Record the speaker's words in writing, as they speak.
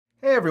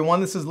Hey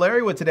everyone, this is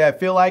Larry with Today I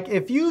Feel Like.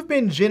 If you've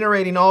been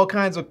generating all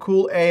kinds of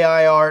cool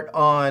AI art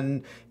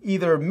on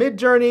either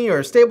Midjourney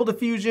or Stable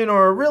Diffusion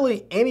or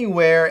really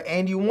anywhere,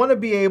 and you want to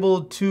be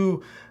able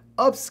to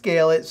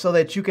upscale it so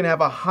that you can have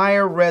a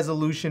higher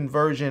resolution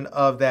version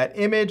of that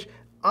image,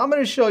 I'm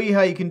going to show you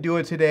how you can do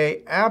it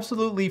today,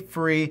 absolutely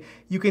free.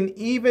 You can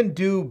even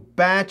do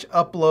batch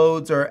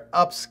uploads or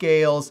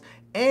upscales,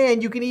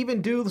 and you can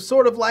even do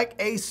sort of like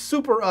a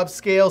super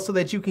upscale so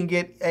that you can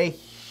get a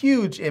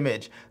huge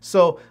image.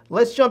 So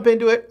let's jump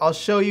into it. I'll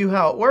show you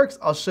how it works.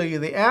 I'll show you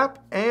the app,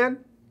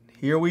 and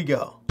here we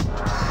go.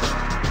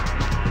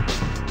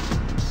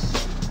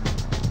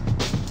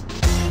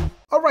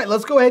 All right,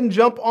 let's go ahead and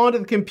jump onto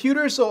the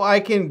computer so I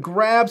can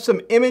grab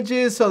some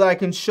images so that I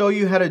can show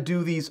you how to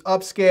do these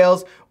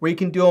upscales where you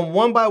can do them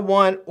one by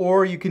one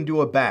or you can do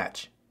a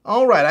batch.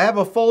 All right, I have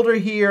a folder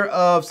here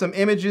of some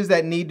images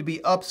that need to be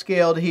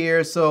upscaled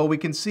here. So we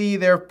can see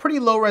they're pretty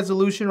low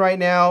resolution right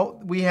now.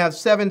 We have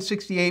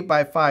 768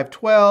 by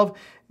 512.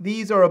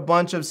 These are a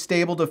bunch of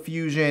Stable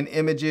Diffusion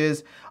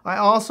images. I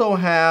also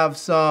have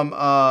some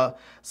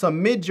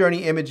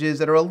Midjourney images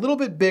that are a little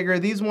bit bigger.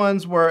 These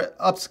ones were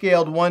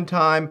upscaled one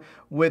time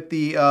with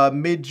the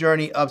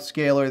Midjourney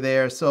upscaler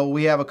there. So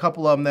we have a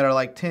couple of them that are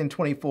like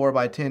 1024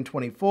 by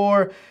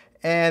 1024.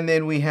 And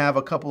then we have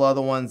a couple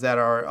other ones that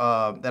are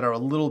a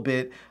little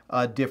bit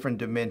different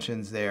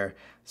dimensions there.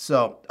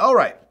 So, all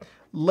right,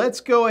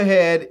 let's go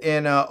ahead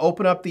and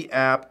open up the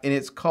app, and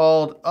it's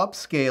called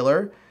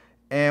Upscaler.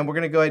 And we're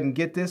gonna go ahead and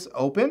get this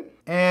open.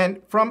 And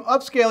from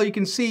Upscale, you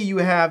can see you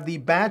have the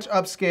batch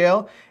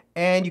upscale,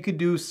 and you can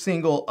do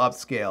single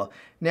upscale.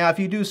 Now, if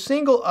you do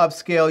single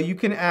upscale, you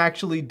can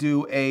actually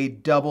do a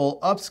double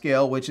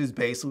upscale, which is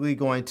basically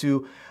going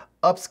to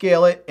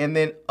upscale it and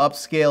then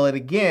upscale it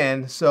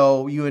again.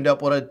 So you end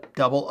up with a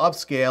double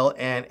upscale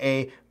and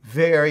a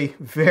very,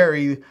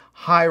 very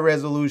high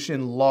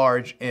resolution,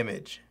 large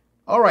image.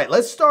 All right,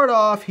 let's start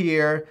off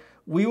here.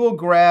 We will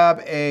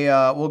grab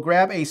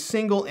a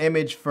single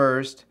image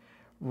first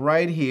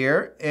right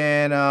here.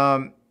 And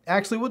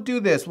actually we'll do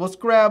this.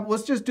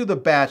 Let's just do the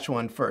batch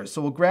one first.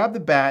 So we'll grab the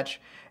batch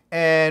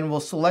and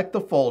we'll select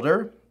the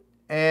folder.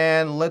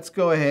 And let's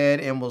go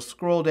ahead and we'll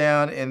scroll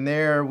down, and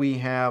there we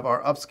have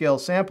our upscale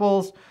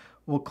samples.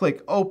 We'll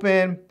click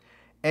open,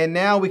 and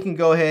now we can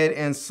go ahead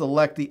and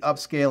select the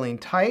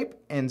upscaling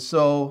type. And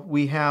so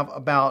we have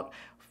about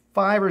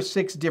 5 or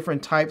 6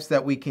 different types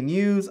that we can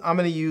use. I'm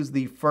going to use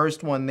the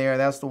first one there.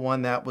 That's the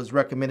one that was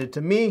recommended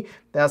to me.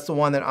 That's the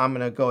one that I'm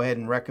going to go ahead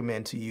and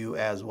recommend to you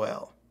as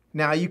well.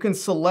 Now you can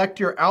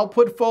select your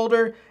output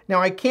folder. Now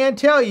I can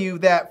tell you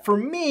that for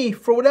me,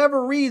 for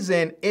whatever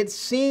reason, it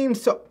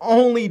seems to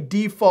only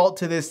default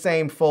to this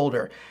same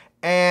folder.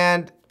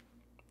 And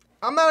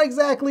I'm not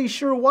exactly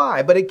sure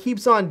why, but it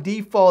keeps on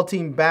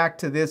defaulting back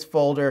to this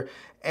folder.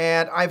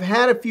 And I've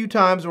had a few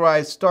times where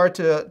I start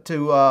to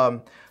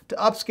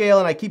upscale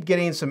and I keep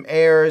getting some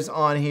errors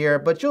on here,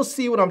 but you'll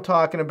see what I'm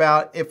talking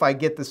about if I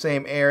get the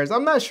same errors.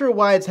 I'm not sure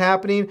why it's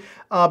happening.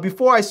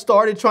 Before I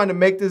started trying to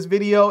make this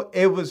video,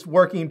 it was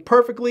working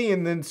perfectly,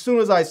 and then as soon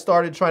as I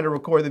started trying to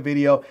record the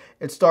video,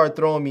 it started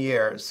throwing me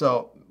errors.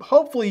 So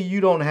hopefully you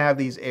don't have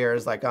these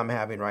errors like I'm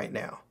having right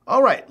now.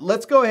 All right,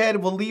 let's go ahead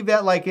and we'll leave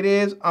that like it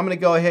is. I'm gonna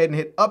go ahead and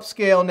hit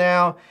upscale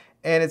now,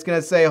 and it's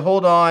gonna say,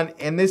 hold on,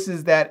 and this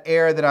is that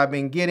error that I've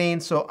been getting.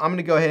 So I'm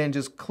gonna go ahead and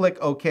just click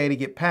OK to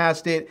get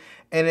past it.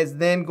 And it's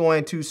then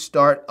going to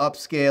start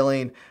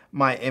upscaling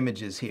my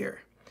images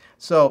here.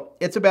 So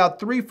it's about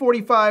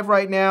 3:45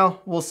 right now.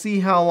 We'll see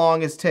how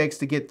long it takes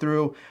to get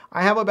through.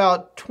 I have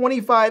about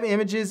 25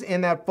 images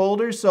in that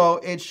folder, so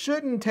it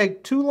shouldn't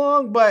take too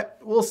long, but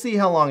we'll see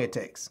how long it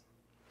takes.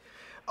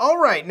 All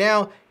right,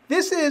 now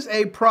this is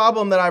a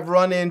problem that I've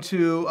run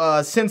into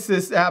since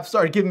this app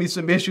started giving me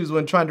some issues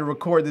when trying to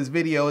record this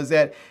video, is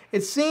that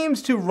it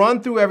seems to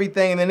run through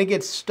everything and then it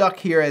gets stuck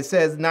here. It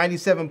says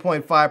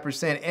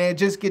 97.5% and it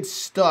just gets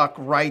stuck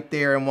right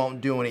there and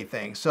won't do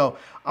anything. So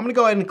I'm gonna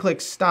go ahead and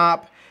click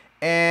stop,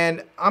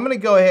 and I'm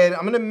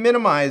gonna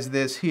minimize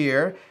this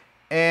here.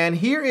 And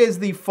here is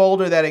the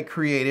folder that it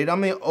created.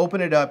 I'm gonna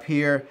open it up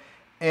here,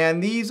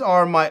 and these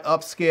are my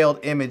upscaled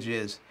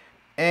images.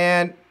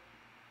 And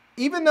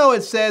even though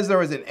it says there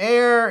was an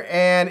error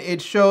and it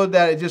showed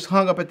that it just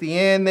hung up at the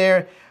end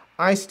there,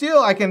 I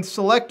can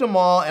select them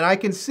all, and I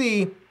can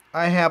see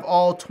I have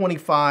all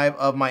 25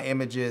 of my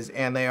images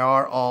and they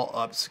are all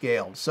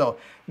upscaled. So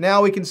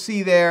now we can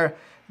see there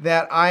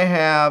that I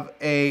have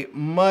a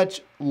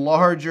much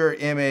larger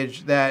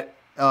image that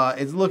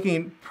is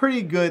looking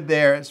pretty good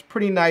there. It's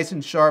pretty nice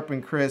and sharp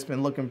and crisp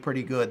and looking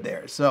pretty good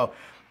there. So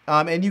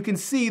and you can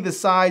see the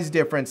size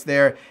difference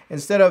there.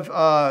 Instead of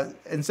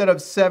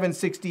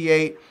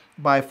 768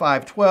 by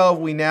 512,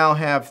 we now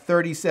have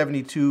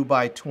 3072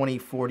 by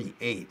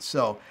 2048.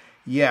 So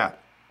yeah.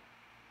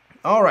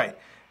 All right,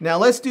 now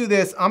let's do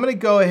this. I'm gonna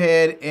go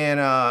ahead and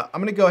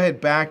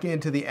back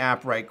into the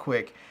app right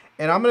quick,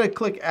 and I'm gonna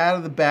click out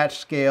of the batch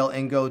scale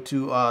and go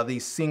to the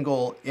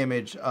single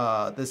image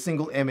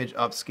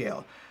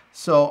upscale.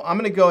 So I'm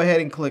gonna go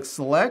ahead and click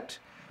select,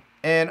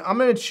 And I'm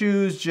gonna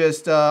choose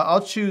just,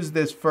 I'll choose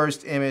this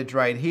first image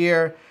right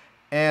here,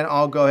 and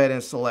I'll go ahead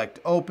and select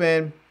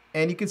open.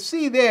 And you can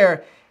see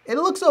there, it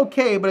looks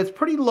okay, but it's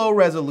pretty low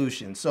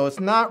resolution. So it's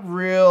not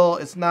real,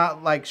 it's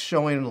not like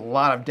showing a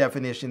lot of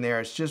definition there.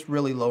 It's just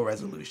really low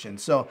resolution.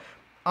 So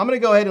I'm gonna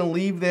go ahead and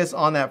leave this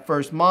on that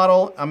first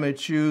model. I'm gonna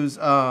choose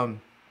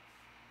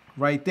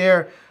right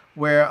there,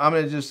 where I'm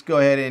gonna just go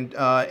ahead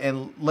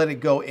and let it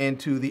go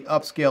into the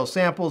Upscale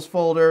samples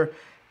folder,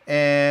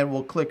 and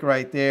we'll click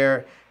right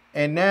there.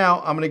 And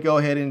now I'm gonna go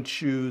ahead and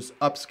choose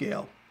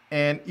Upscale.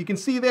 And you can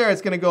see there,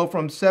 it's gonna go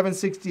from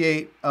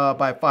 768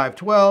 by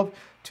 512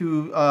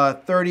 to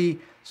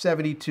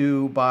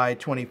 3072 by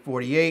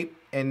 2048.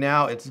 And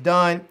now it's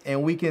done,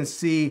 and we can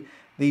see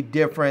the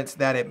difference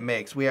that it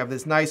makes. We have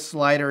this nice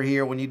slider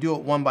here. When you do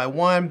it one by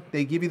one,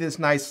 they give you this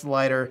nice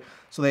slider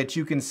so that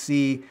you can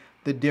see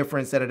the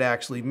difference that it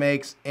actually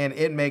makes. And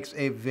it makes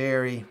a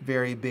very,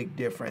 very big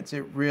difference.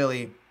 It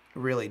really,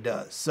 really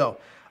does. So,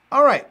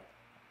 all right,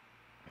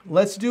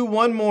 let's do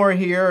one more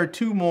here, or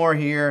two more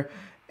here.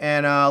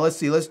 And let's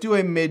see, let's do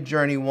a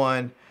mid-journey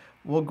one.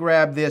 We'll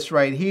grab this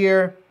right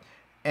here,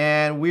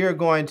 and we are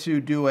going to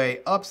do a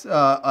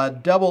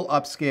double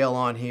upscale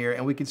on here.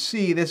 And we can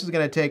see this is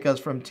gonna take us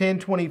from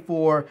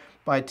 1024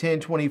 by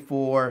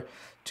 1024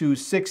 to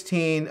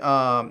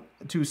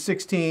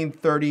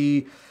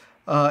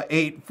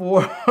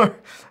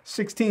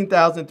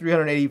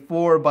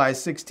 16,384 by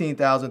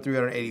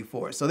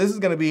 16,384. So this is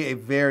gonna be a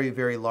very,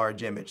 very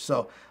large image.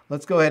 So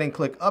let's go ahead and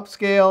click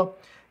Upscale.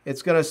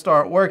 It's gonna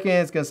start working.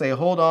 It's gonna say,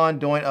 hold on,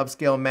 doing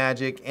upscale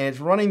magic. And it's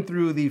running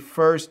through the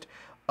first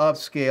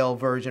upscale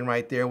version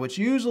right there, which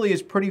usually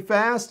is pretty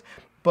fast.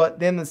 But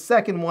then the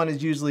second one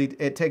is usually,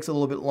 it takes a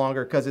little bit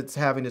longer because it's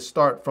having to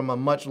start from a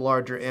much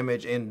larger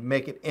image and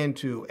make it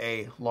into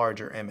a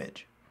larger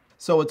image.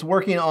 So it's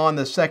working on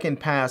the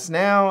second pass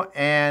now,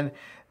 and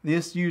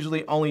this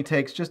usually only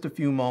takes just a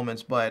few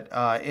moments, but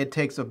it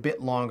takes a bit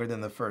longer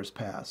than the first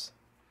pass.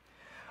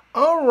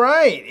 All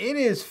right, it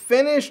is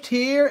finished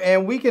here,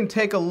 and we can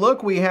take a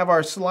look. We have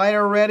our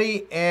slider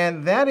ready,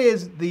 and that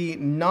is the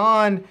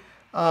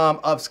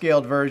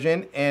non-upscaled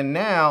version, and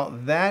now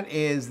that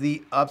is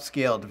the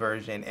upscaled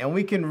version. And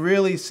we can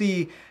really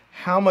see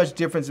how much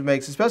difference it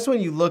makes, especially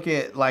when you look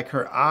at like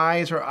her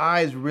eyes. Her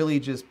eyes really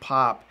just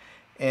pop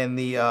in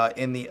the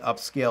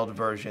upscaled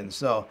version.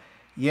 So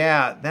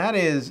yeah, that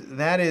is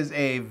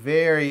a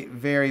very,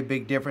 very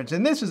big difference.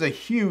 And this is a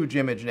huge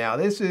image now.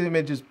 This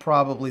image is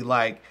probably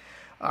like,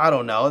 I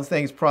don't know, this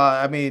thing's probably,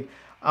 I mean,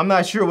 I'm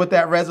not sure what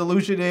that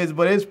resolution is,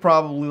 but it's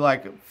probably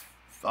like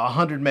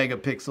 100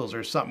 megapixels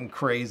or something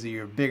crazy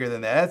or bigger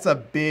than that. That's a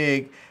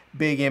big,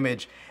 big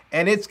image.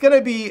 And it's gonna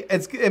be,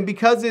 and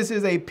because this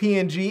is a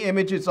PNG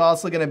image, it's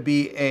also gonna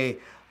be a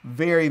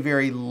very,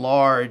 very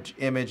large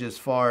image as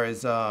far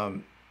as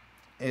the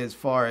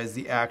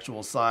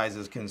actual size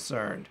is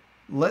concerned.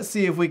 Let's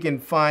see if we can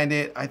find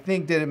it. I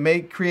think that it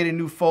may create a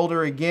new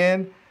folder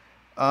again.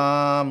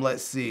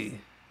 Let's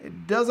see.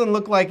 It doesn't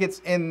look like it's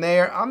in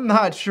there. I'm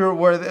not sure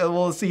where,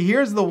 well, see,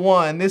 here's the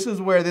one. This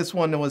is where this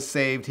one was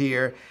saved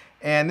here.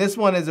 And this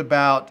one is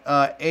about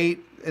 8.7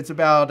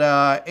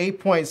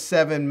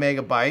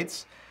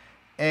 megabytes.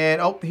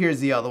 And oh, here's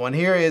the other one.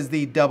 Here is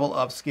the double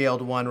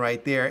upscaled one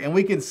right there. And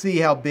we can see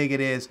how big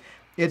it is.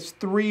 It's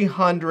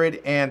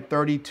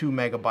 332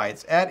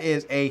 megabytes. That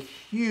is a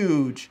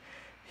huge,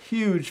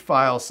 huge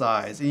file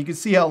size. And you can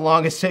see how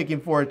long it's taking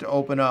for it to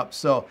open up.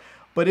 So,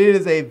 but it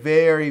is a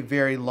very,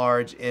 very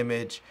large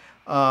image.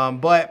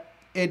 But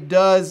it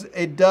does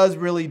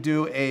really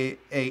do a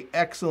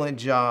excellent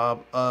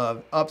job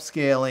of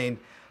upscaling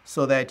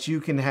so that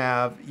you can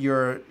have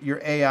your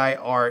AI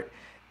art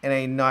in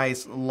a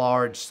nice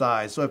large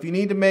size. So if you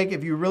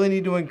really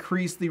need to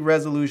increase the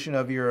resolution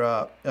of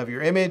your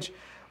image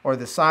or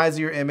the size of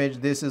your image,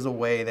 this is a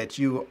way that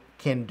you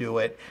can do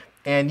it.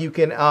 And you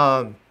can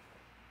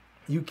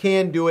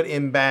do it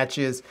in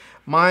batches.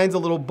 Mine's a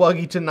little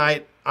buggy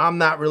tonight. I'm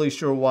not really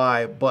sure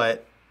why,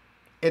 but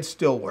it's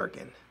still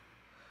working.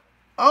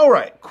 All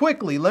right,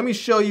 quickly, let me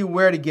show you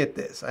where to get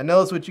this. I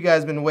know it's what you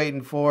guys have been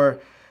waiting for.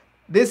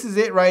 This is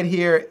it right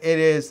here. It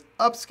is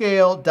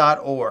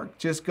upscale.org.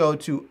 Just go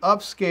to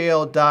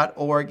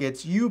upscale.org.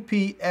 It's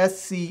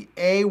upscale.org.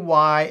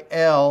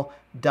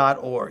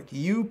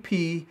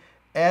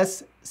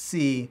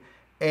 upscale.org.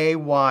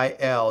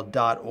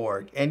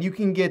 And you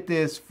can get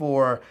this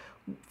for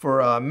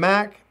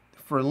Mac,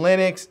 for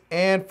Linux,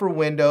 and for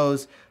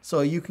Windows.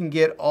 So you can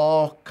get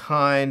all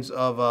kinds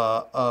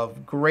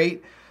of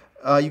great,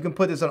 you can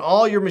put this on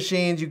all your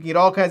machines. You can get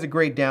all kinds of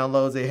great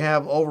downloads. They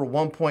have over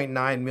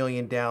 1.9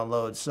 million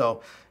downloads.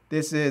 So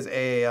this is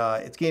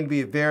it's going to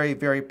be a very,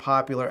 very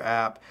popular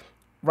app.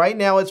 Right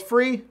now it's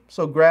free,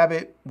 so grab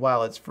it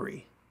while it's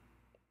free.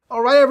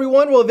 All right,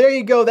 everyone. Well, there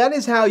you go. That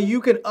is how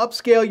you can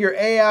upscale your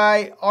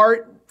AI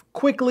art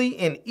quickly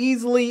and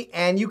easily,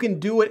 and you can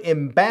do it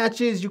in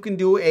batches. You can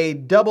do a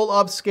double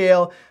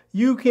upscale.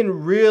 You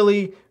can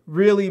really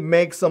really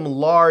make some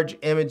large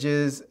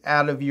images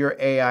out of your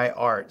AI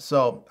art.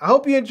 So I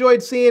hope you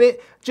enjoyed seeing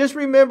it. Just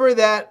remember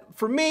that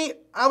for me,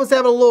 I was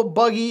having a little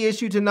buggy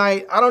issue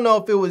tonight. I don't know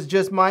if it was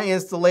just my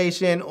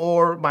installation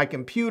or my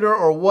computer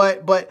or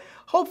what, but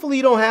hopefully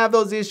you don't have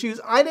those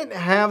issues. I didn't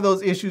have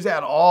those issues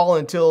at all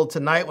until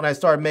tonight when I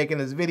started making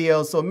this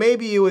video. So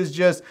maybe it was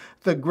just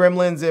the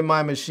gremlins in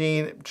my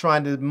machine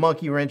trying to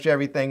monkey wrench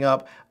everything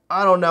up.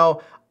 I don't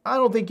know. I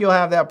don't think you'll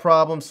have that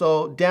problem.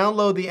 So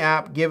download the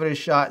app, give it a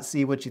shot,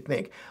 see what you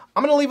think.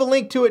 I'm going to leave a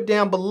link to it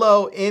down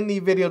below in the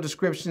video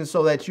description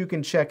so that you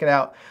can check it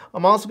out.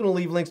 I'm also going to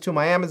leave links to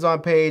my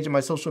Amazon page and my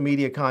social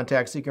media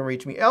contacts so you can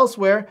reach me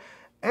elsewhere.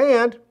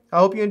 And I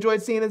hope you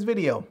enjoyed seeing this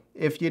video.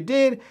 If you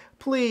did,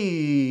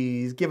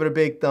 please give it a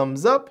big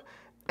thumbs up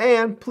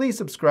and please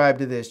subscribe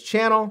to this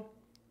channel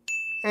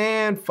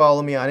and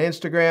follow me on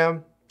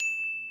Instagram.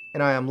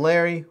 And I am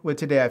Larry with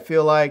Today I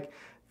Feel Like.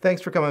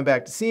 Thanks for coming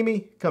back to see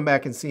me. Come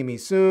back and see me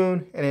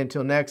soon. And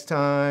until next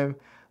time,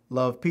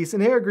 love, peace,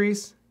 and hair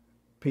grease.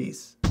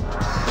 Peace.